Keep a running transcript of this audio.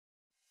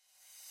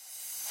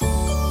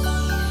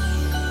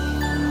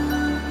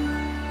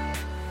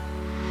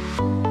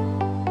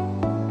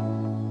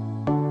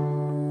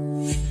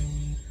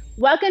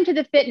Welcome to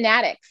the Fit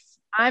Fanatics.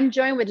 I'm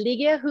joined with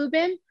Ligia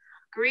Houben,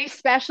 grief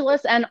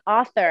specialist and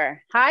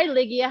author. Hi,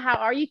 Ligia. How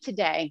are you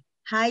today?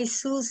 Hi,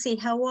 Susie.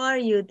 How are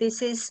you?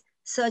 This is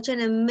such an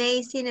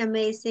amazing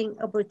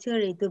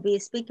opportunity to be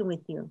speaking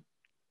with you.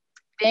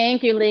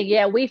 Thank you,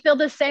 Ligia. We feel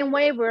the same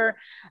way. We're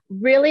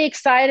really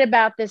excited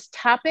about this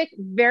topic.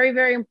 Very,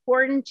 very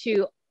important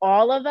to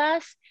all of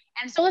us.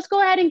 And so let's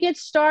go ahead and get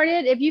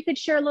started. If you could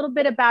share a little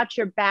bit about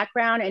your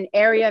background and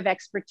area of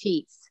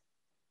expertise.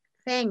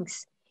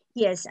 Thanks.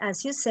 Yes,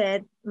 as you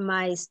said,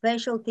 my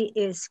specialty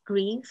is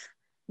grief.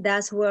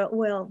 That's where,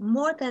 well,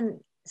 more than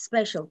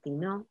specialty,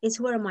 no, it's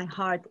where my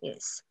heart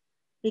is.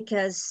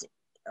 Because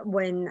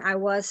when I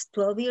was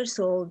 12 years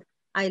old,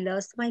 I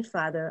lost my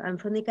father. I'm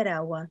from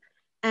Nicaragua.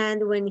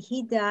 And when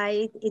he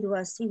died, it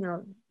was,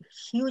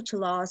 huge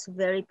loss,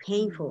 very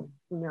painful,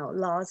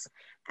 loss.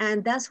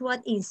 And that's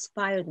what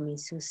inspired me,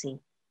 Susie,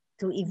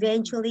 to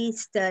eventually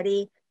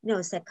study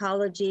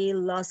psychology,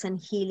 loss and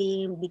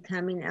healing,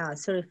 becoming a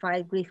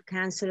certified grief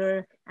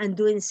counselor, and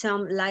doing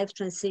some life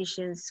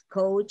transitions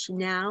coach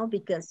now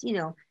because,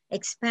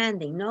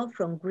 expanding,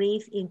 from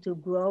grief into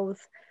growth.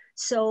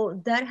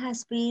 So that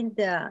has been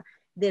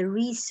the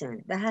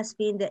reason, that has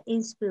been the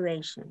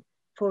inspiration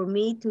for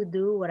me to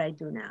do what I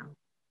do now.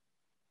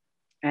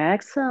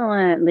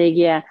 Excellent,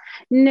 Ligia.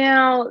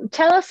 Now,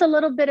 tell us a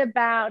little bit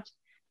about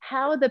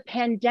how the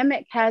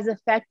pandemic has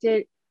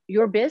affected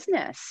your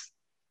business.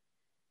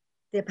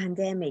 The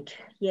pandemic,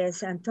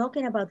 yes, I'm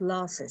talking about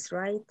losses,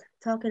 right?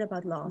 Talking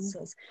about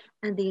losses.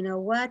 And you know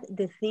what?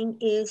 The thing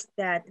is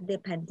that the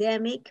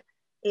pandemic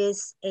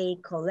is a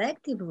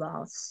collective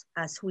loss,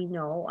 as we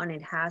know, and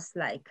it has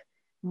like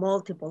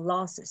multiple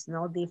losses,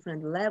 no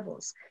different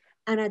levels.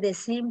 And at the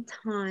same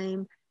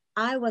time,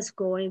 I was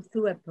going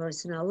through a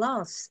personal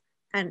loss.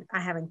 And I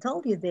haven't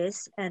told you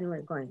this, and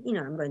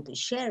I'm going to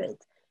share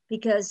it.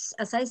 Because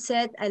as I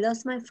said, I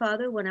lost my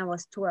father when I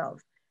was 12.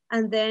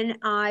 And then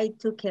I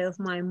took care of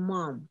my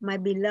mom, my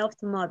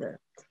beloved mother.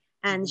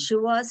 And she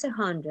was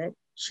 100.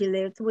 She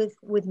lived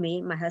with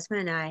me, my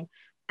husband and I,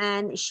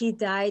 and she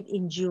died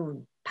in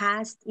June,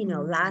 last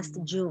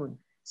June.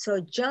 So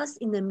just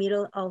in the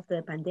middle of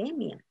the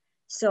pandemic.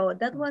 So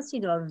that was,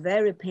 a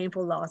very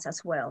painful loss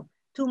as well.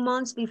 2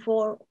 months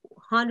before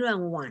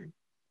 101.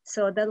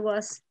 So that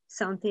was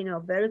something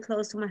very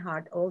close to my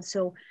heart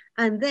also.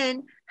 And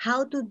then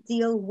how to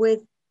deal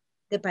with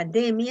the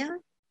pandemic,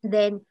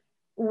 then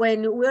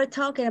when we're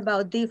talking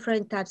about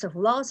different types of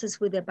losses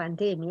with the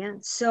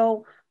pandemic,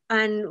 so,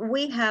 and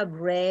we have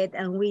read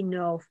and we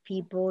know of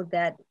people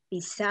that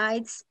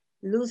besides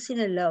losing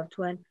a loved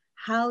one,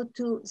 how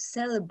to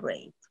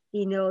celebrate,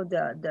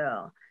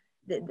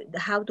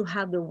 how to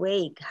have the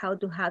wake, how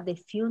to have the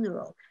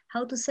funeral,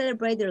 how to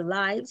celebrate their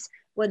lives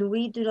when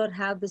we do not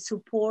have the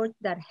support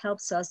that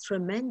helps us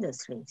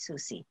tremendously,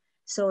 Susie.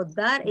 So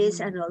that is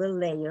another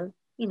layer,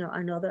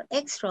 another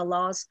extra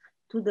loss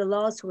to the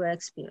loss we're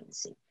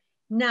experiencing.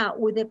 Now,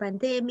 with the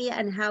pandemic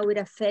and how it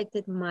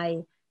affected my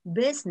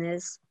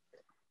business,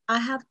 I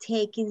have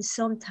taken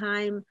some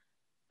time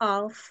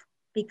off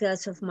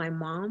because of my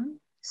mom.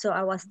 So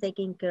I was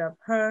taking care of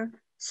her.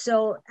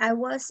 So I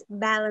was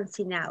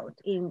balancing out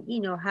in,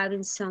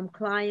 having some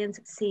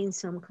clients, seeing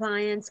some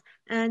clients,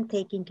 and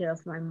taking care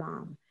of my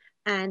mom.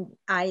 And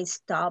I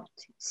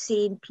stopped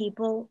seeing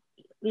people,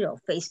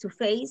 face to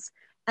face.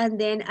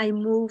 And then I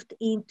moved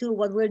into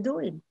what we're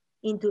doing,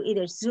 into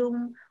either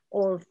Zoom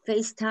or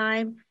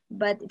FaceTime,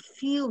 but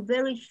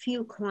very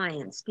few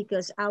clients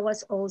because I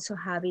was also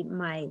having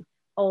my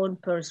own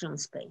personal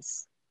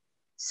space.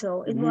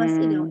 So it was,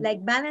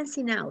 like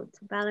balancing out,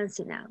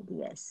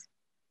 yes.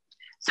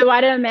 So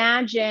I'd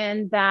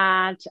imagine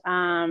that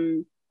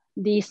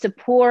the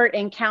support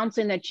and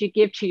counseling that you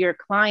give to your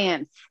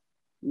clients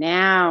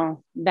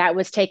now, that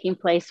was taking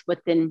place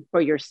within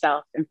for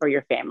yourself and for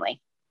your family.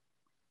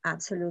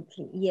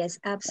 Absolutely. Yes,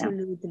 Yeah.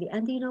 absolutely.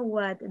 And you know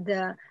what,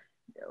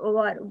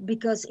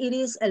 because it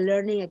is a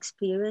learning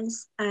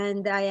experience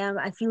and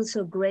I feel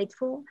so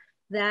grateful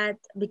that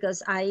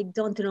because I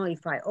don't know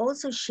if I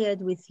also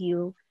shared with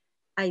you,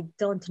 I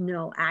don't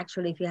know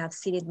actually if you have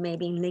seen it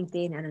maybe in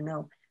LinkedIn, I don't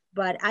know,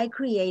 but I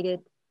created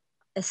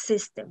a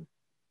system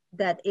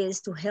that is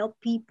to help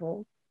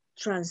people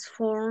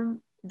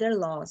transform their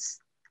loss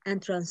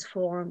and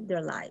transform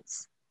their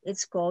lives.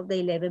 It's called the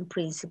 11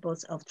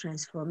 Principles of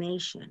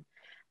Transformation.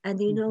 And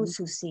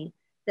Susie,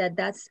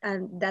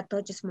 that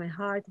touches my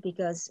heart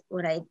because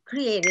when I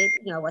created,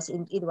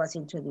 it was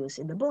introduced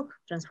in the book,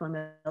 Transform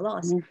Your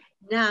Loss.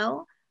 Mm-hmm.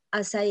 Now,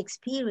 as I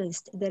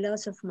experienced the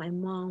loss of my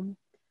mom,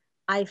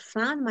 I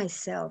found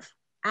myself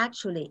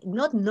actually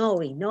not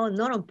knowing, no,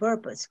 not on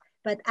purpose,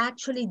 but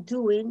actually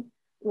doing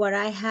what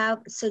I have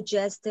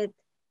suggested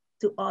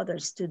to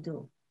others to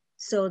do.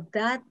 So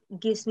that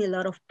gives me a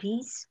lot of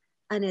peace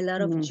and a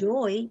lot of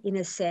joy in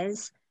a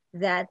sense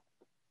that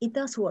it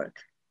does work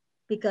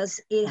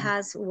because it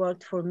has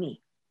worked for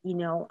me,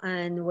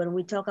 and when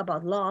we talk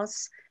about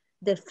loss,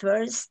 the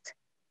first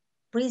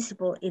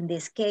principle in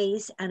this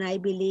case, and I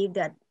believe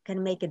that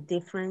can make a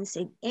difference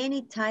in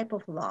any type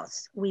of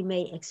loss we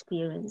may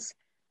experience,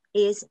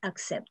 is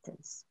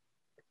acceptance.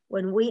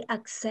 when we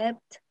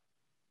accept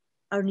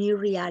our new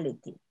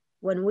reality,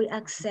 when we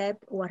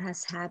accept what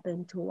has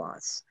happened to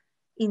us,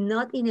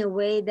 not in a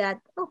way that,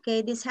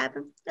 okay, this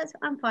happened,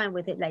 I'm fine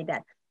with it like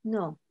that.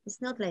 No,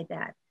 it's not like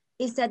that.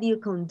 It's that you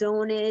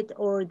condone it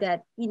or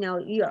that,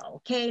 you're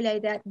okay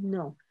like that.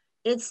 No,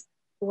 it's,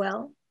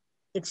 well,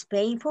 it's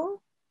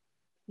painful.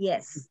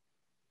 Yes.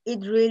 It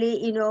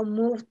really,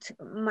 moved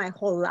my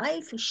whole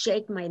life,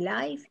 shaped my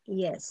life.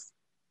 Yes.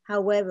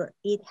 However,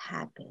 it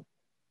happened.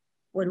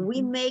 When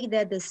we make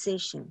that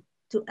decision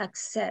to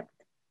accept,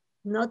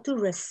 not to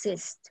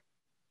resist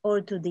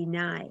or to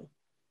deny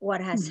what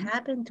has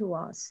happened to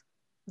us,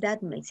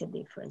 that makes a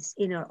difference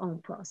in our own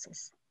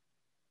process.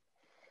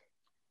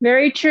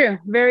 Very true.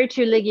 Very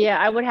true, Ligia.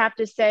 I would have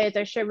to say, as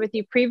I shared with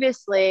you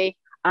previously,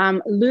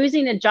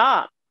 losing a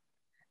job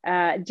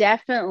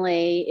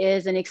definitely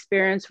is an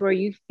experience where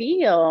you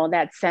feel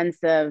that sense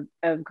of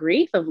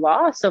grief, of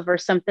loss over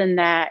something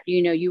that,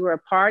 you were a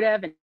part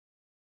of and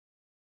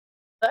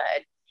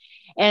good.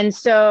 And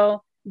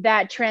so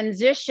that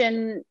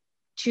transition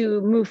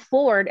to move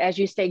forward, as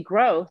you say,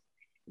 growth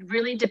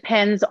really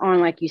depends on,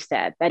 like you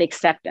said, that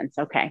acceptance.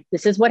 Okay,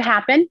 this is what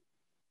happened.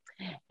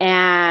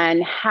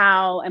 And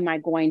how am I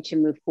going to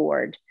move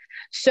forward?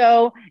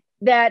 So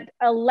that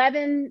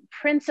 11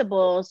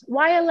 principles,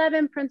 why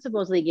 11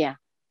 principles, Ligia?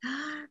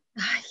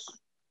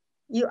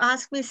 You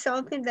asked me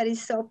something that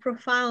is so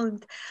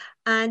profound.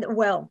 And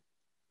well,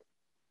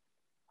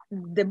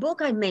 the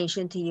book I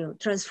mentioned to you,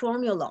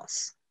 Transform Your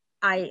Loss,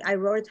 I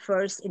wrote it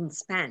first in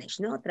Spanish,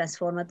 no?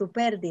 Transforma tu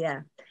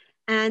pérdida.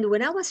 And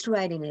when I was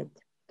writing it,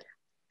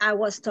 I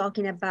was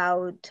talking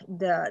about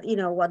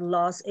what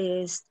loss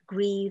is,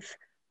 grief.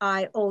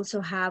 I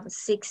also have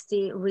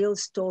 60 real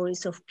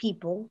stories of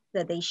people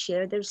that they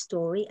share their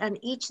story, and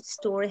each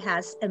story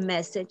has a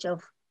message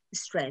of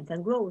strength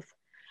and growth.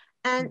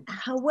 And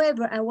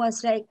however, I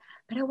was like,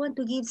 but I want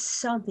to give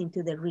something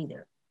to the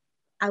reader.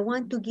 I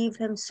want to give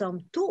them some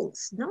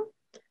tools, no?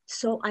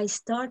 So I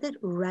started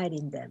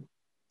writing them,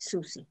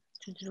 Susie,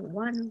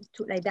 one,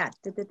 two, like that,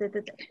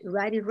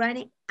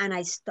 writing, and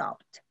I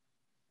stopped.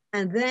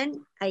 And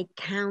then I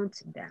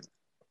count them,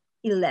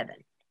 11.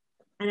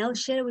 And I'll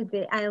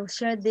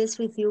share this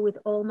with you with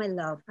all my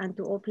love and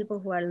to all people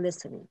who are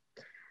listening.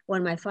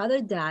 When my father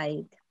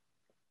died,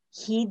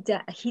 he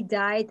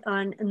died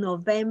on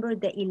November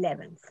the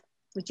 11th,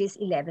 which is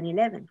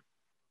 11/11.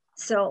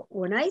 So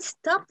when I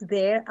stopped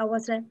there, I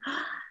was like,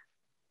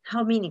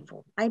 how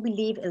meaningful. I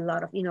believe a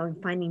lot of, in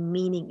finding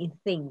meaning in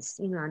things,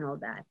 and all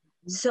that.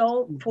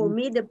 So for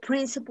me, the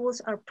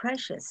principles are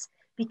precious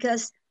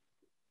because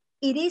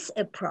it is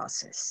a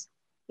process.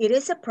 It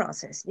is a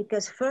process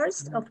because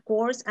first, of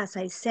course, as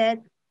I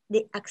said,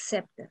 the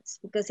acceptance,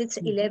 because it's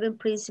 11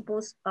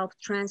 principles of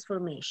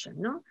transformation,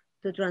 no?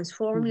 To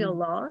transform your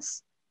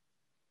loss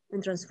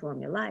and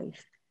transform your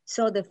life.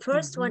 So the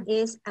first one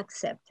is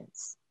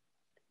acceptance.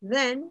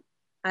 Then,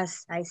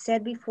 as I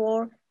said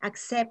before,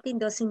 accepting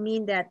doesn't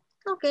mean that,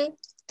 okay,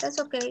 that's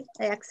okay.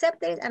 I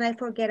accept it and I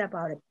forget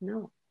about it.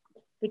 No,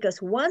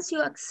 because once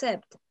you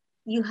accept,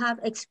 you have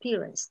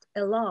experienced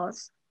a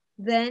loss,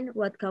 then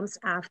what comes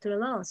after a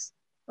loss?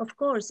 Of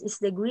course, it's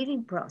the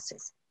grieving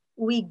process.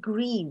 We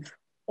grieve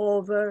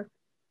over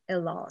a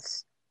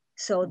loss.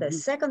 So the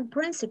second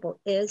principle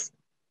is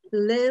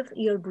live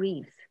your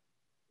grief,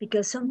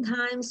 because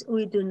sometimes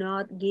we do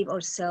not give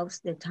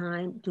ourselves the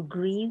time to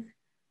grieve.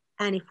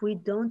 And if we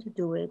don't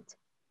do it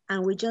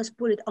and we just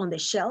put it on the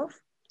shelf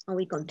and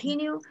we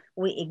continue,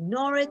 we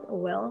ignore it,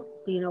 well,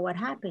 do you know what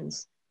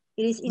happens?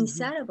 It is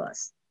inside of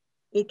us.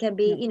 It can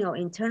be,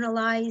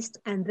 internalized,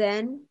 and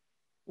then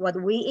what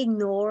we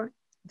ignore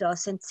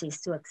doesn't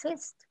cease to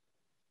exist.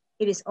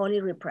 It is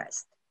only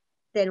repressed.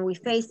 Then we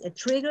face a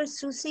trigger,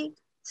 Susie,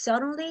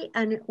 suddenly,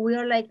 and we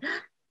are like,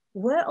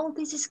 where all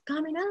this is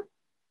coming up?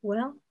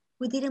 Well,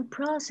 we didn't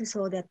process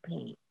all that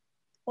pain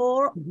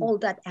or all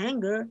that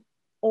anger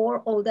or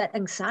all that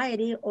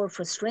anxiety or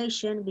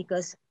frustration,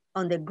 because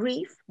on the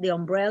grief, the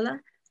umbrella,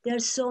 there are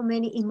so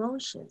many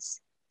emotions,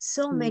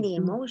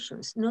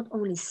 not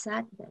only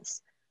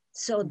sadness.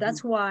 So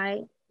that's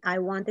why I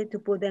wanted to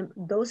put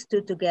those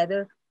two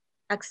together.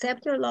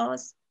 Accept your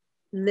loss,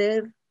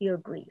 live your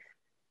grief.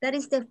 That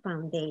is the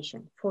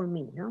foundation for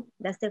me, no?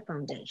 That's the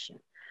foundation.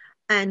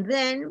 And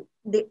then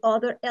the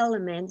other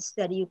elements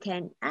that you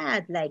can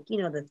add, like,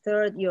 the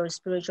third, your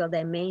spiritual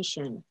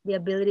dimension, the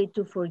ability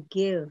to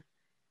forgive,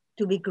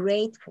 to be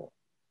grateful,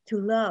 to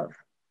love,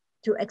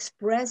 to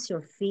express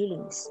your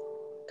feelings,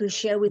 to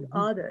share with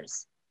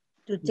others,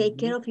 to take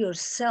care of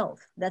yourself.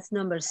 That's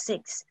number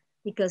 6.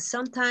 Because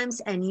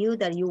sometimes, and you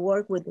that you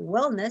work with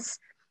wellness,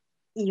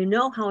 you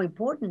know how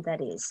important that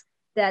is.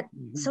 That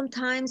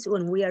sometimes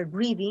when we are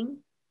grieving,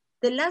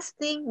 the last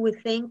thing we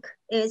think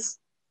is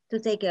to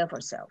take care of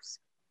ourselves.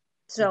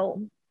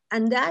 So,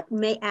 and that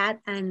may add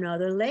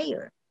another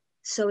layer.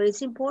 So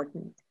it's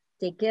important.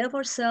 Take care of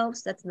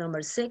ourselves. That's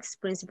number 6,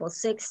 principle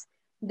 6.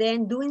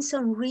 Then doing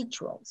some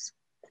rituals,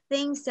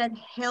 things that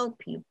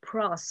help you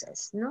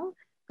process, no?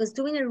 Because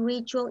doing a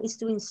ritual is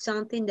doing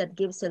something that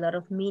gives a lot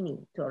of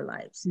meaning to our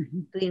lives.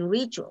 Doing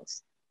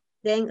rituals.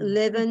 Then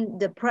live in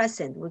the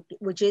present,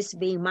 which is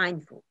being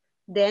mindful.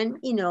 Then,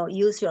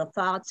 use your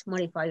thoughts,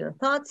 modify your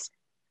thoughts,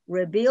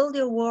 rebuild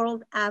your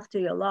world after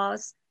your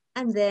loss,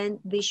 and then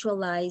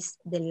visualize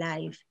the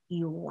life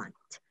you want.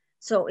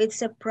 So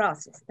it's a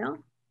process, no?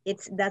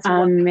 That's what we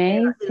call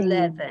Amazing.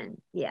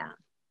 11. Yeah.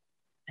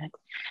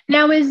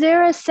 Now, is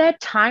there a set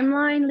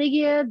timeline,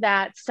 Ligia,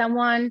 that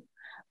someone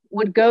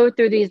would go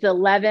through these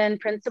 11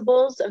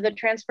 principles of the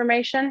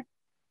transformation?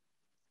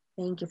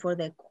 Thank you for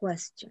the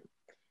question.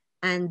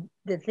 And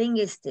the thing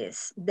is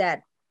this,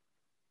 that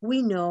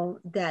we know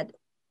that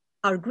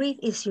our grief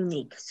is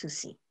unique,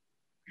 Susie.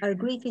 Our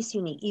grief is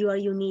unique. You are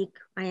unique.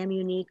 I am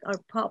unique. Our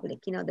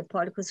public, the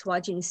public who's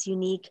watching is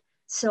unique.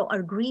 So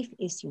our grief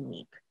is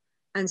unique.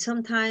 And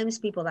sometimes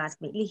people ask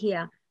me,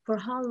 Ligia, for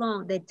how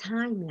long the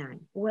timeline?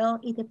 Well,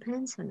 it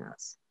depends on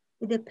us.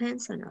 It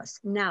depends on us.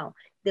 Now,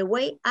 the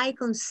way I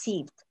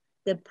conceived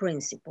the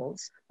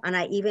principles, and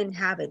I even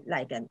have it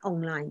like an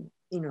online,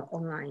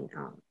 online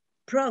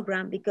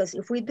program, because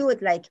if we do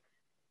it like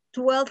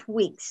 12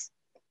 weeks,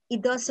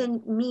 it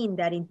doesn't mean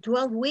that in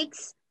 12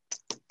 weeks,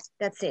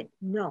 that's it.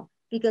 No,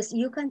 because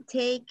you can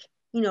take,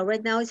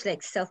 right now it's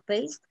like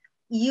self-paced.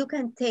 You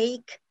can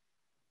take,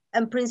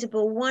 in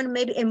principle, one,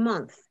 maybe a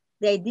month.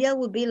 The idea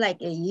would be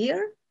like a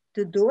year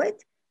to do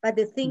it. But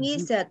the thing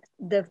is that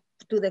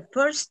to the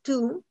first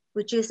two,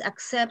 which is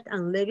accept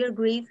and live your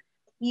grief,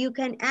 you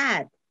can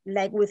add,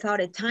 like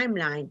without a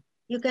timeline,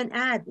 you can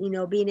add,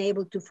 being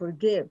able to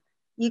forgive.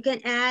 You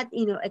can add,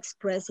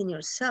 expressing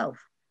yourself.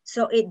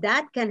 So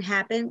that can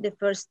happen the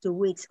first 2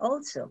 weeks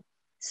also.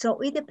 So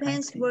it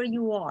depends where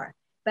you are.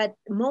 But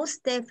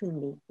most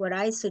definitely, what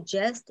I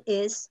suggest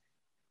is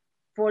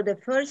for the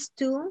first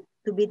two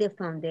to be the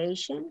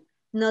foundation,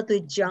 not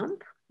to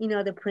jump,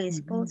 the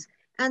principles.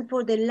 And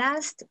for the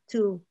last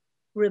two,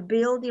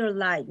 rebuild your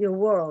life, your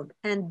world,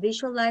 and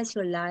visualize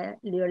your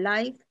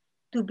life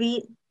to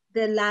be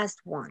the last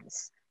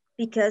ones,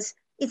 because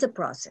it's a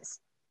process.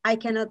 I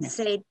cannot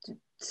say to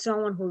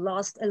someone who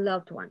lost a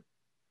loved one,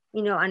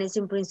 and it's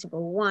in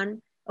principle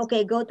 1,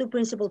 okay, go to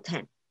principle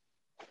 10.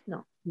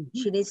 No,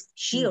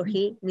 she or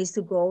he needs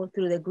to go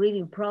through the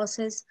grieving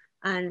process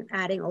and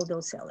adding all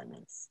those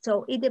elements.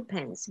 So it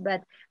depends.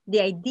 But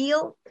the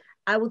ideal,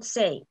 I would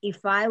say,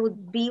 if I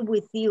would be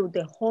with you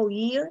the whole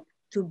year,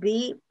 to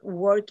be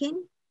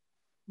working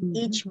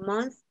each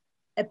month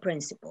a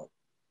principle,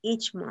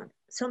 each month.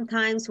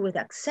 Sometimes with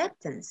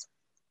acceptance,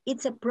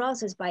 it's a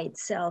process by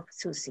itself,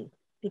 Susie,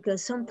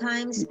 because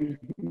sometimes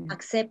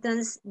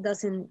acceptance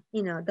doesn't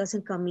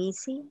come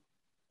easy,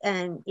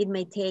 and it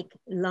may take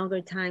longer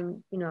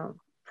time,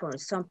 for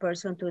some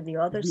person to the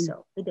other.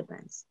 So it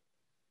depends.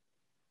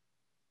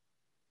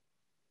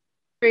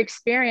 Your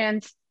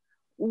experience,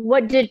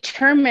 what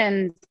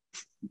determines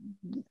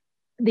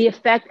the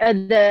effect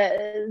of the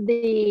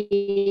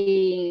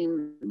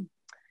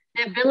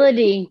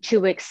ability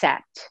to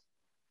accept,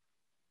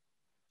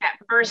 that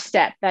first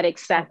step, that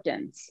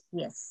acceptance?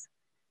 Yes.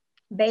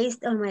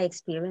 Based on my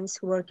experience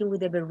working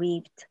with the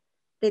bereaved,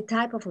 the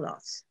type of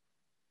loss,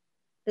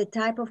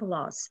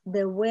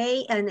 the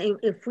way, and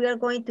if we are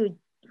going to,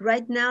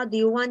 right now, do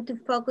you want to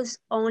focus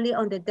only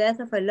on the death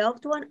of a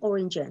loved one or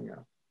in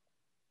general?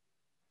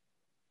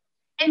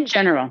 In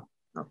general.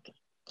 Okay.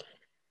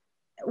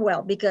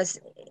 Well, because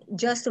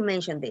just to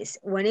mention this,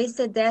 when it's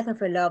the death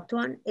of a loved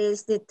one,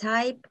 is the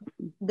type,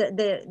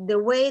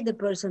 the way the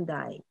person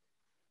died.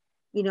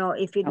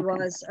 If it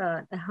was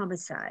a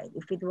homicide,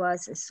 if it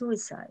was a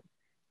suicide,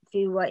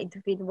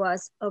 if it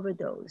was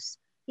overdose,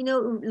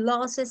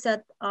 losses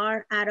that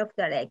are out of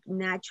the like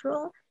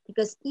natural,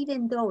 because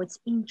even though it's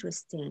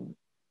interesting,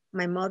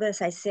 my mother,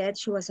 as I said,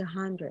 she was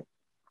 100.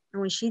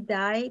 And when she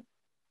died,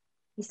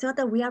 it's not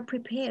that we are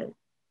prepared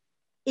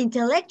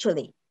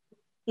intellectually,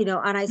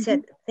 and I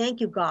said,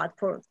 thank you, God,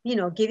 for,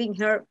 giving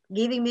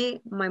me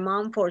my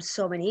mom for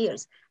so many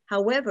years.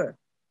 However,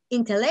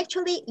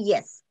 intellectually,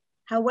 yes.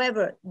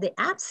 However, the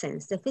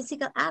absence, the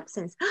physical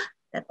absence,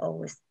 that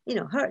always,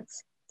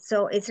 hurts.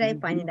 So it's like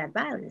finding that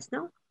balance,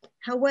 no?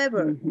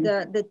 However,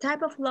 the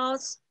type of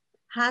loss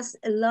has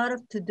a lot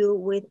of to do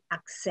with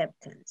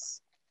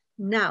acceptance.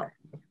 Now,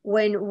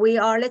 when we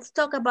are, let's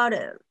talk about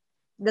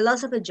the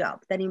loss of a job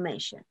that you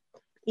mentioned.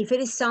 If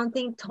it is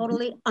something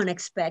totally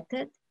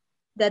unexpected,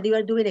 that you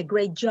are doing a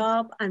great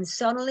job, and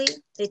suddenly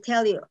they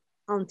tell you,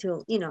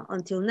 until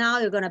now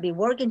you're going to be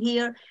working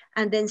here,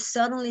 and then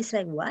suddenly it's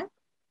like, what?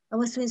 I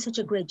was doing such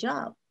a great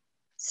job.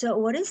 So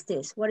what is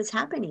this? What is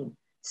happening?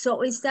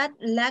 So it's that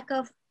lack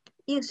of,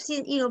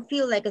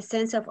 feel like a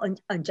sense of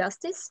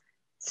injustice.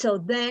 So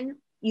then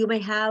you may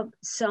have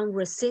some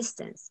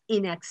resistance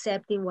in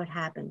accepting what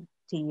happened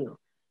to you.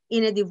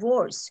 In a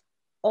divorce,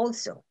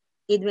 also,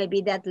 it may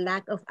be that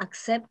lack of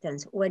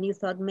acceptance when you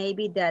thought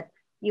maybe that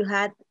you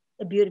had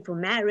a beautiful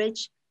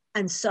marriage,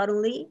 and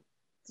suddenly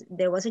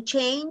there was a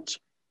change,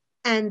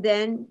 and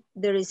then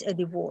there is a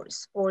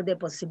divorce or the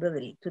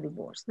possibility to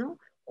divorce, no?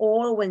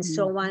 Or when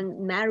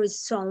someone marries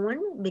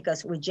someone,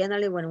 because we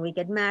generally, when we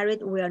get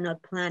married, we are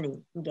not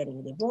planning on getting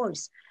a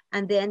divorce.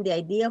 And then the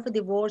idea of a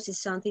divorce is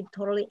something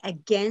totally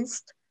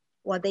against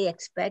what they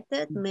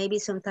expected, maybe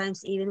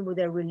sometimes even with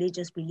their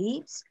religious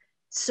beliefs.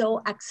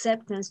 So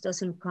acceptance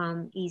doesn't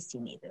come easy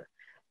neither.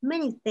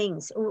 Many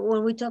things,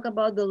 when we talk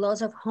about the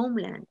loss of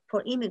homeland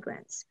for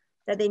immigrants,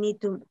 that they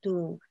need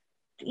to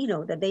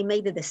that they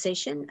make the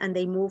decision and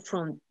they move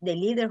from, they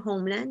leave their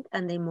homeland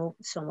and they move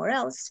somewhere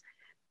else.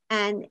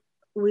 And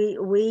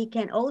we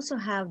can also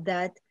have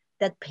that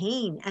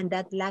pain and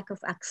that lack of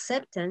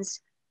acceptance,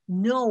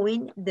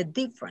 knowing the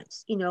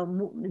difference,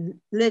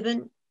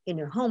 living in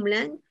your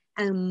homeland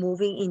and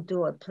moving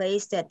into a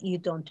place that you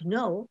don't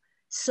know.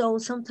 So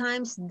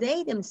sometimes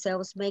they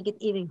themselves make it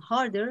even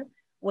harder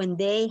when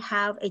they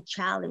have a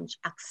challenge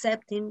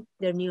accepting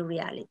their new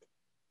reality.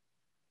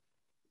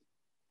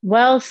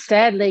 Well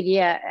said,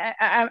 Ligia.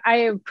 I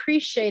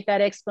appreciate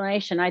that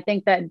explanation. I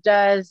think that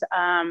does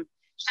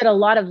shed a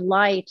lot of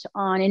light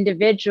on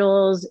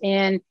individuals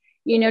and,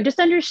 just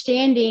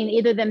understanding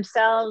either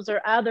themselves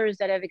or others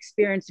that have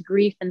experienced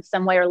grief in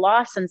some way or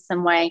loss in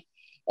some way.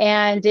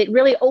 And it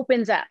really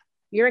opens up.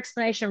 Your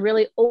explanation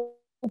really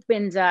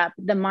opens up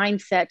the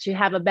mindset to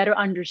have a better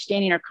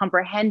understanding or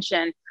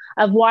comprehension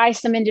of why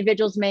some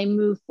individuals may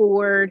move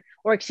forward,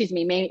 or excuse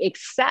me, may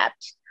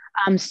accept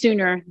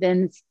sooner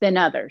than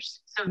others.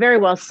 So very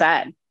well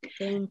said.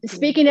 Thank you.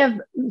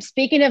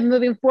 Speaking of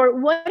moving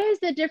forward, what is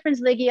the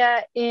difference,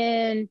 Ligia,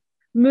 in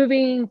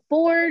moving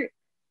forward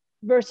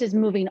versus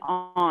moving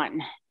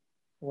on?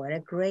 What a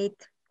great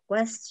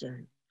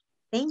question.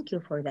 Thank you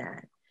for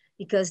that.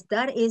 Because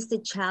that is the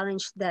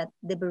challenge that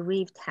the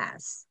bereaved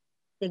has,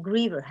 the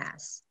griever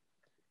has.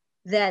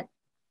 That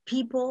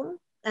people,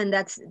 and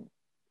that's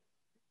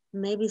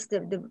maybe it's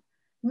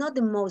not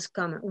the most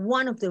common,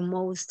 one of the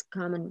most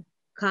common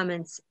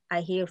comments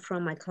I hear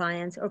from my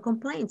clients, or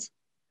complaints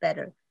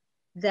better,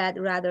 that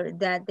rather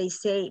that they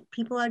say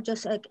people are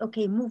just like,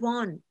 okay, move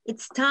on.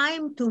 It's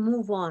time to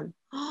move on.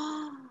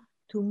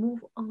 To move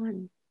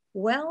on.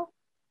 Well,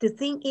 the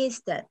thing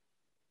is that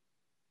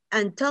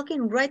I'm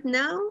talking right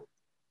now,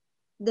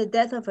 the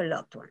death of a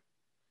loved one.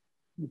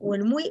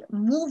 When we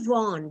move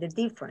on, the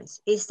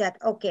difference is that,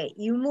 okay,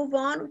 you move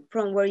on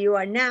from where you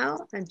are now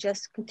and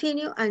just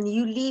continue and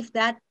you leave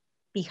that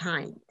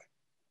behind.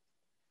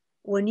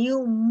 When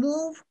you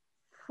move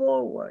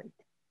forward,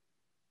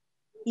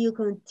 you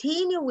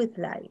continue with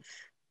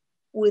life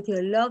with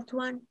your loved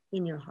one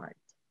in your heart.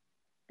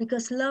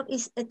 Because love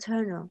is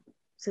eternal,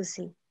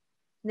 Susie,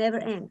 never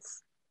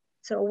ends.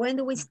 So when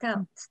do we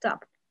stop?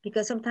 Stop.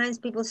 Because sometimes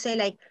people say,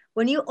 like,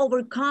 when you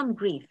overcome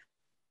grief,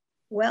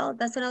 well,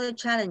 that's another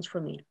challenge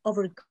for me.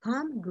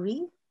 Overcome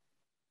grief?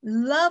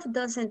 Love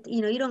doesn't,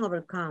 you don't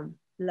overcome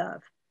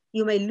love.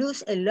 You may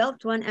lose a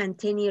loved one, and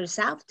 10 years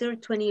after,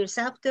 20 years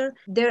after,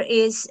 there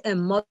is a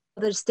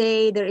Mother's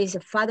Day, there is a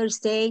Father's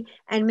Day,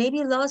 and maybe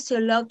you lost your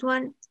loved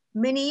one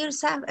many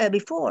years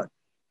before.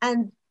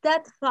 And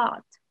that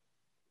thought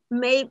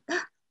may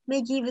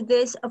may give you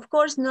this, of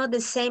course, not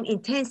the same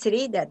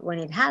intensity that when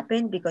it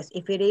happened, because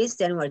if it is,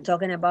 then we're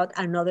talking about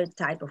another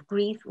type of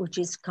grief, which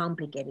is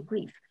complicated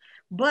grief.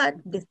 But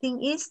the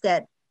thing is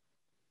that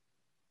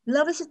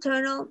love is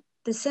eternal.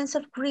 The sense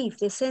of grief,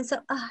 the sense of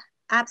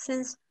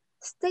absence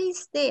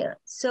stays there.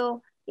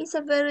 So it's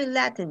a very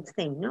latent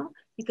thing, no?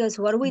 Because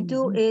what we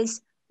do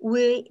is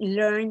we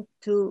learn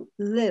to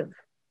live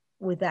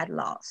with that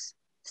loss,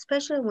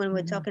 especially when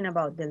we're talking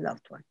about the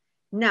loved one.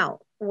 Now,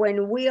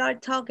 when we are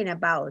talking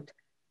about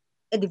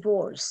a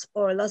divorce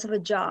or a loss of a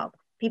job,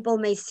 people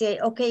may say,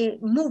 okay,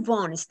 move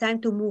on. It's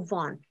time to move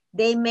on.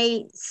 They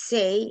may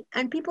say,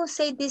 and people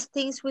say these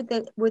things with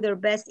their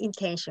best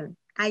intention.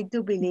 I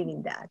do believe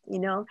in that.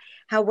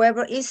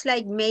 However, it's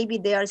like maybe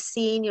they are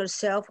seeing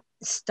yourself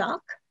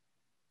stuck,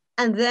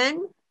 and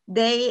then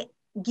they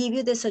give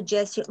you the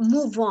suggestion,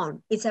 move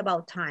on. It's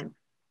about time.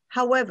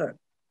 However,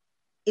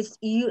 it's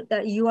you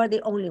that you are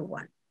the only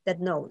one that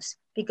knows,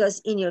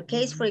 because in your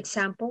case, for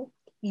example,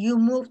 you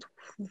moved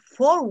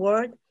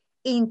forward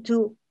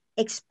into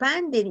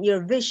expanding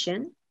your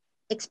vision,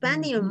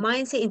 expanding your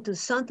mindset into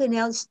something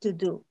else to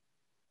do,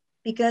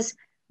 because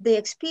the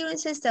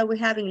experiences that we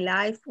have in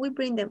life, we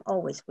bring them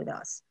always with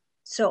us.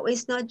 So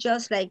it's not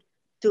just like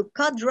to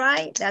cut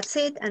dry, that's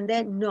it, and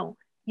then no,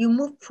 you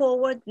move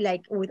forward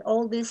like with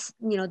all these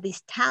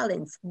these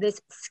talents, these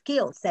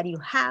skills that you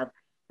have,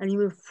 and you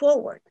move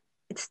forward.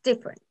 It's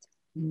different.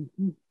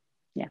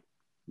 Yeah.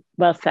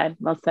 Well said.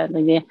 Well said,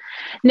 Ligia.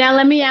 Now,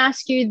 let me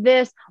ask you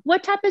this.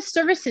 What type of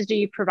services do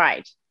you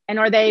provide? And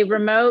are they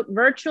remote,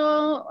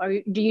 virtual, or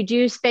do you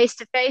do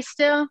face-to-face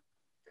still?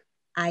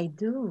 I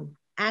do.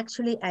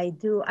 Actually, I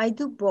do. I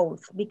do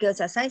both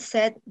because, as I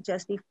said,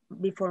 just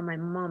before my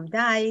mom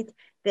died,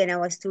 then I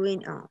was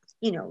doing,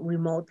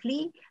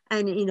 remotely,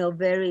 and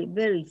very,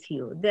 very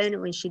few.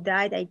 Then when she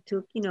died, I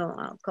took,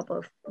 a couple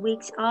of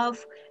weeks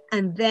off,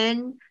 and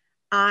then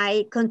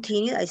I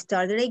continued. I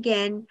started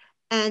again,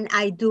 and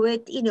I do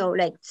it,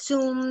 like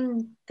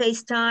Zoom,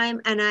 FaceTime,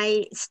 and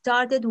I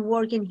started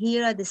working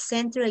here at the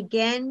center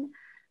again,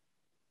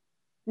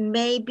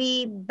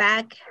 maybe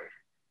back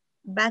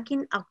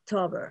in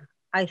October,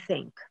 I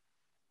think.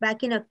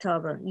 Back in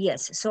October,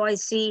 yes. So I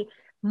see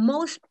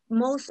Most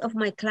of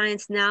my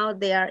clients now,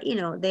 they are,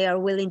 they are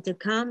willing to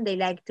come, they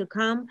like to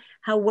come.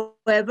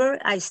 However,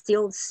 I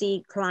still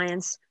see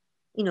clients,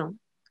 you know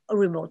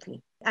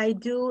remotely. I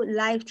do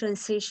life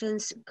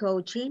transitions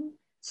coaching.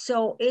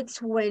 So it's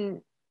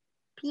when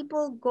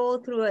people go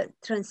through a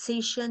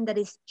transition that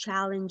is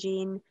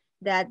challenging,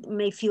 that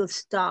may feel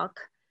stuck,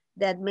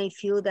 that may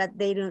feel that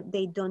they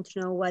don't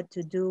know what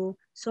to do.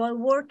 So I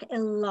work a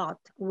lot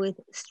with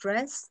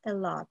stress, a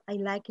lot. I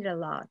like it a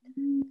lot.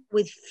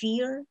 With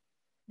fear,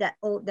 that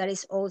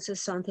is also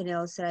something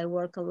else that I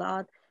work a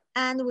lot.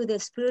 And with the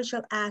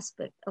spiritual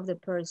aspect of the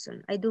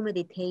person, I do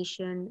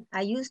meditation.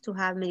 I used to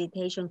have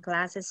meditation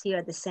classes here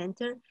at the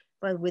center,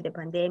 but with the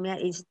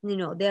pandemic, is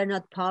they're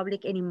not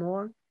public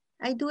anymore.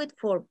 I do it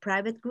for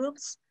private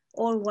groups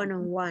or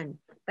one-on-one,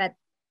 but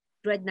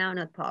right now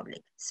not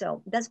public.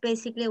 So that's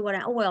basically what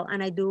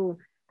and I do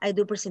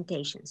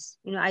presentations.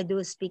 I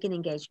do speaking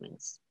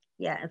engagements.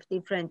 Yeah, of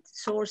different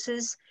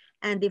sources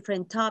and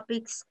different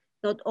topics,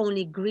 not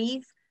only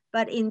grief,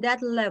 but in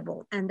that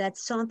level. And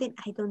that's something,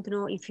 I don't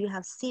know if you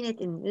have seen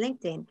it in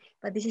LinkedIn,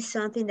 but this is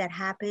something that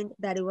happened,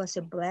 that it was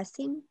a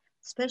blessing,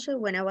 especially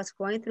when I was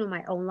going through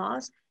my own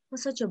loss. It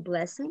was such a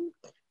blessing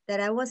that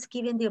I was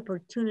given the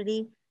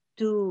opportunity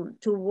to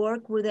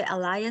work with the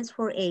Alliance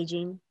for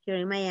Aging here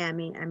in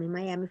Miami. I'm in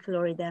Miami,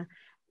 Florida,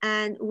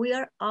 and we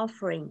are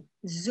offering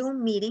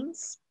Zoom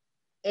meetings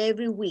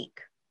every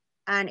week,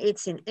 and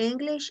it's in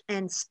English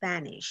and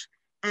Spanish.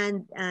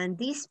 And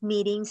these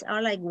meetings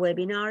are like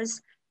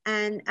webinars,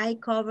 and I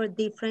cover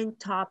different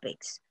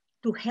topics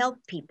to help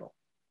people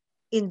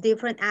in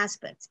different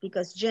aspects,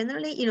 because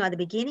generally, at the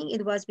beginning,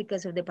 it was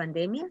because of the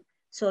pandemic.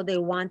 So they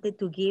wanted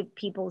to give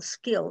people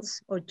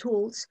skills or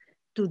tools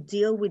to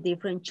deal with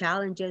different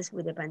challenges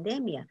with the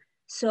pandemic.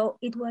 So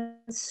it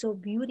was so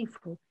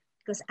beautiful,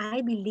 because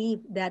I believe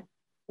that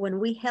when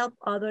we help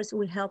others,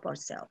 we help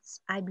ourselves.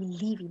 I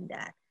believe in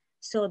that.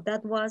 So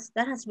that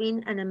has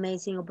been an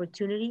amazing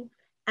opportunity.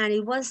 And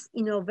it was,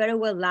 very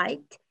well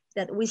liked,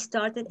 that we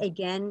started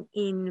again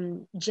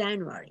in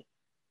January.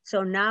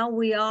 So now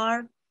we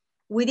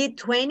did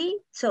 20,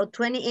 so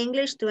 20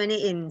 English,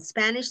 20 in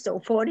Spanish, so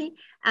 40.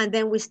 And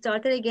then we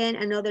started again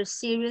another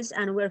series,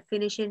 and we're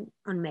finishing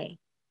on May.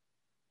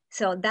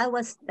 So that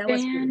was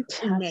beautiful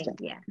in May. Fantastic.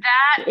 Yeah.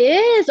 That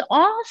is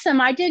awesome.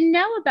 I didn't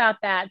know about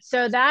that.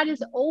 So that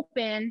is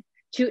open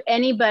to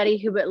anybody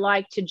who would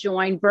like to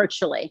join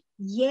virtually.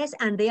 Yes,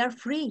 and they are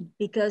free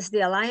because the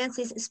Alliance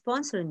is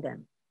sponsoring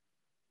them.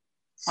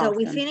 So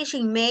we Awesome. finish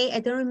in May. I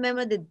don't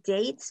remember the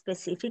date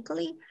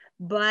specifically,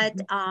 but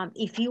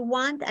if you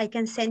want, I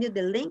can send you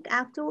the link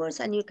afterwards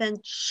and you can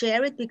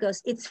share it,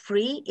 because it's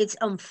free. It's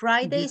on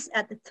Fridays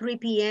at 3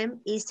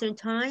 p.m. Eastern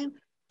Time,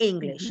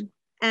 English.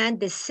 And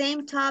the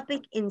same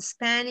topic in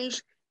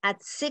Spanish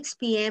at 6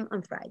 p.m.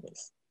 on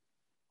Fridays.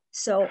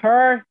 So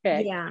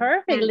Perfect. yeah,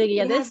 Perfect, and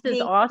Ligia. it has This is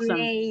been awesome.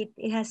 great.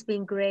 It has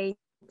been great.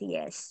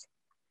 Yes.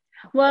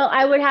 Well,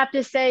 I would have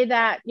to say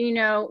that,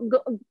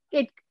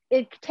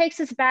 it takes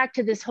us back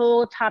to this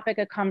whole topic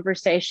of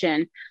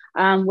conversation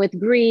with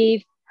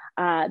grief,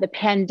 the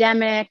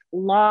pandemic,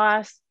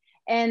 loss,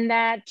 and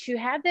that to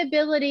have the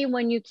ability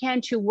when you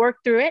can to work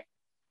through it,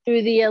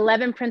 through the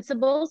 11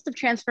 principles of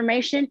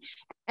transformation.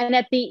 And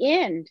at the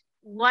end,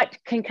 what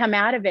can come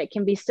out of it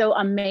can be so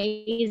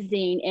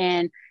amazing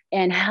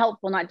and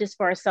helpful, not just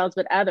for ourselves,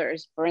 but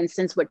others. For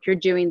instance, what you're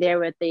doing there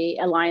with the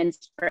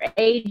Alliance for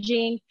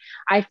Aging.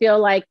 I feel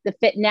like the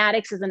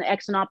Fitnatics is an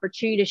excellent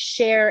opportunity to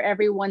share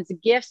everyone's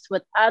gifts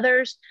with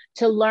others,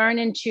 to learn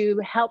and to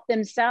help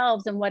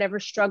themselves in whatever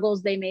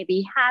struggles they may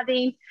be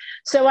having.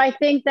 So I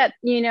think that,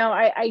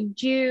 I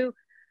do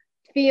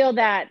feel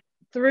that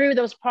through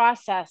those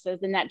processes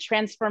and that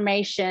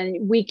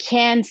transformation, we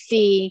can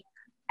see,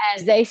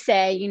 as they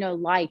say,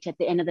 light at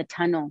the end of the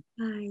tunnel.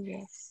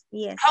 Yes,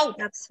 yes, Hope,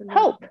 hope.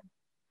 absolutely.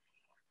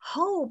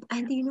 Hope.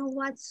 And you know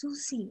what,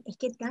 Susie?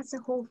 That's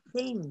the whole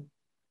thing.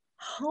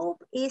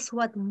 Hope is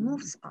what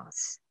moves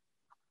us.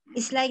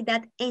 It's like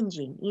that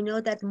engine,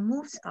 that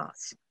moves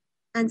us.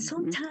 And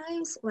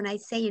sometimes when I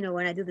say,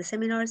 when I do the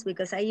seminars,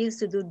 because I used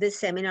to do this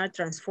seminar,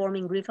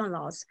 Transforming Grief and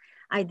Loss,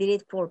 I did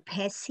it for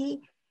PESI.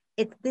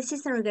 This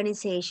is an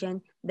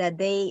organization that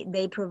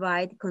they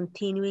provide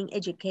continuing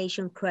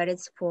education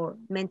credits for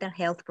mental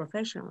health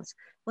professionals.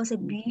 It was a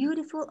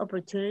beautiful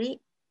opportunity.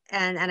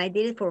 And I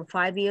did it for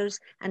 5 years.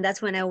 And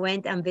that's when I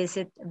went and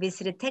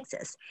visited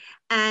Texas.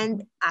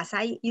 And as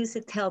I used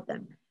to tell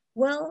them,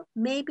 well,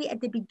 maybe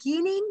at the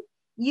beginning,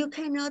 you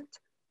cannot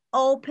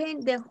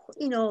open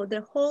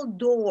the whole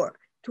door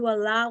to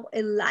allow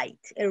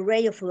a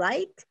ray of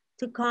light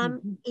to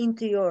come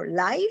into your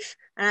life.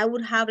 And I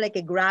would have like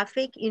a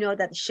graphic,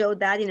 that showed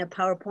that in a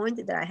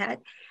PowerPoint that I had.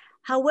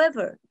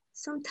 However,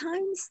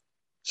 sometimes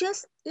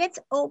just let's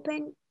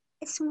open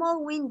a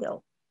small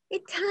window, a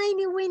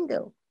tiny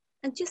window,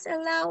 and just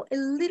allow a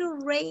little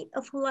ray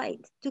of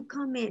light to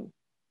come in.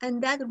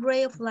 And that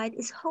ray of light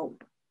is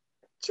hope,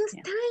 just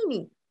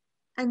tiny.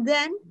 And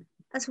then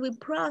as we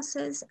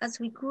process, as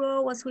we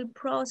grow, as we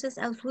process,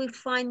 as we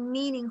find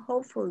meaning,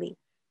 hopefully,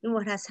 in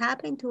what has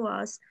happened to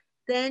us,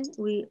 then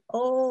we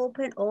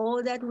open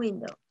all that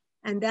window,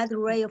 and that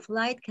ray of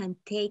light can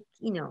take,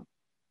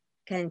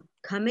 can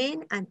come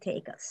in and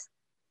take us,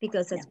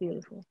 because that's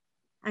beautiful.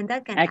 And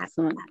that can happen,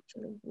 Excellent.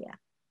 actually. Yeah.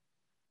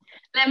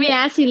 Let me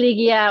ask you,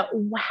 Ligia,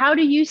 how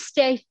do you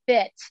stay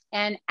fit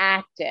and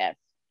active?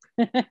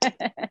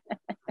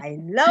 I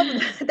love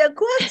the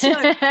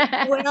question.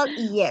 Well,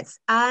 yes.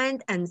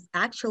 And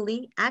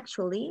actually,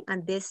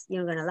 and this,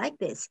 you're gonna like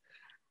this.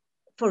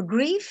 For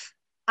grief,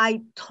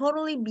 I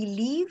totally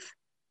believe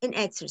in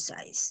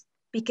exercise,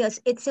 because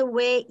it's a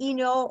way,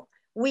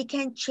 we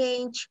can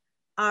change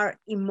our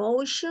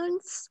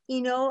emotions,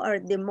 or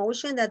the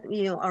emotion that,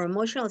 our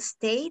emotional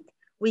state,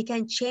 we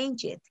can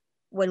change it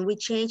when we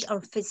change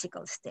our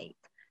physical state.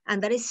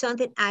 And that is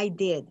something I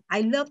did.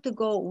 I love to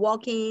go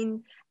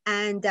walking,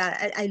 and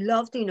I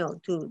love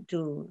to,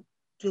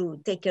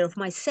 to take care of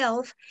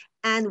myself.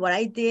 And what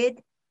I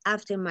did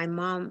after my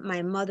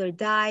mother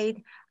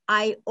died,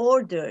 I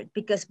ordered,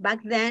 because back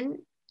then,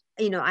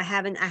 I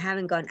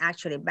haven't gone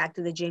actually back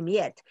to the gym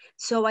yet.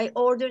 So I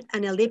ordered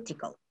an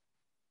elliptical,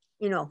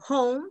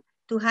 home,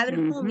 to have it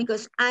home, Mm-hmm.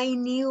 because I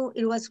knew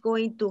it was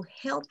going to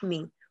help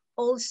me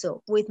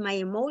also with my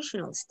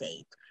emotional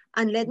state.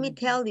 And let me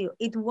tell you,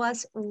 it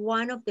was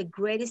one of the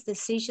greatest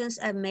decisions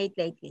I've made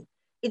lately.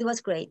 It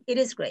was great. It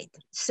is great.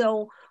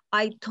 So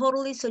I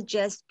totally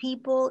suggest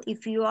people,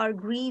 if you are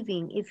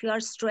grieving, if you are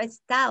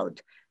stressed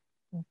out,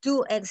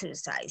 do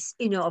exercise.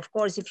 Of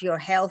course, if your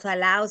health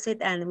allows it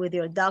and with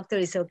your doctor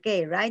is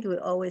okay, right? We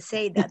always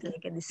say that,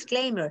 like a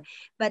disclaimer.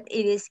 But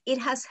it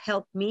has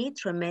helped me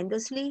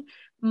tremendously,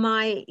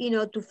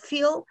 to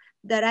feel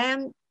that I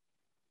am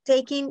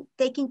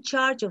taking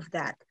charge of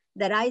that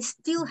I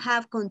still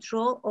have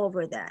control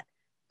over that.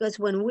 Because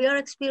when we are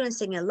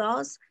experiencing a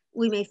loss,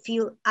 we may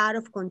feel out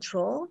of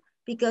control,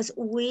 because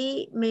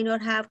we may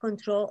not have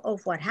control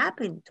of what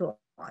happened to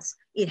us.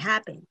 It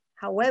happened.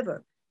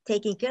 However,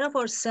 taking care of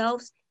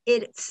ourselves,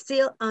 it's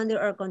still under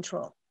our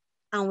control.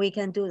 And we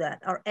can do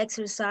that. Our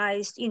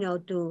exercise,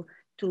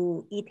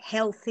 to eat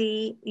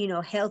healthy,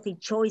 healthy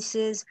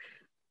choices,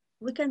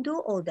 we can do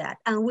all that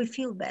and we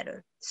feel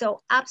better.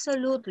 So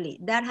absolutely,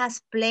 that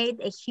has played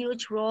a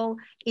huge role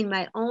in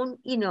my own,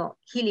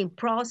 healing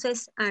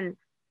process. And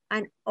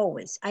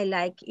always I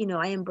like,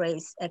 I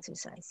embrace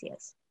exercise.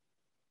 Yes.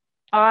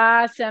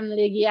 Awesome,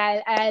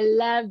 Ligia. I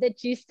love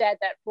that you said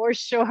that for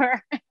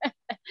sure.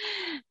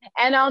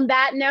 And on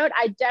that note,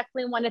 I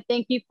definitely want to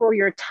thank you for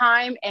your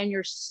time and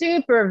your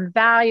super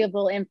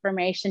valuable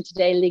information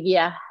today,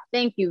 Ligia.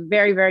 Thank you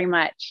very, very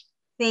much.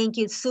 Thank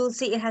you,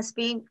 Susie. It has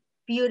been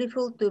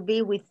beautiful to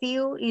be with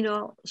you,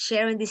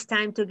 sharing this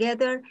time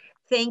together.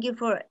 Thank you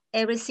for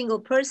every single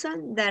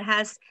person that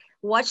has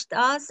watched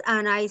us.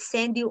 And I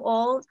send you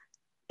all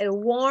a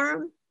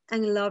warm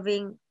and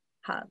loving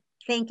hug.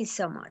 Thank you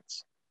so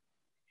much.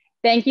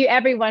 Thank you,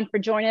 everyone, for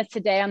joining us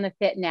today on the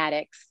Fit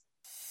Addicts.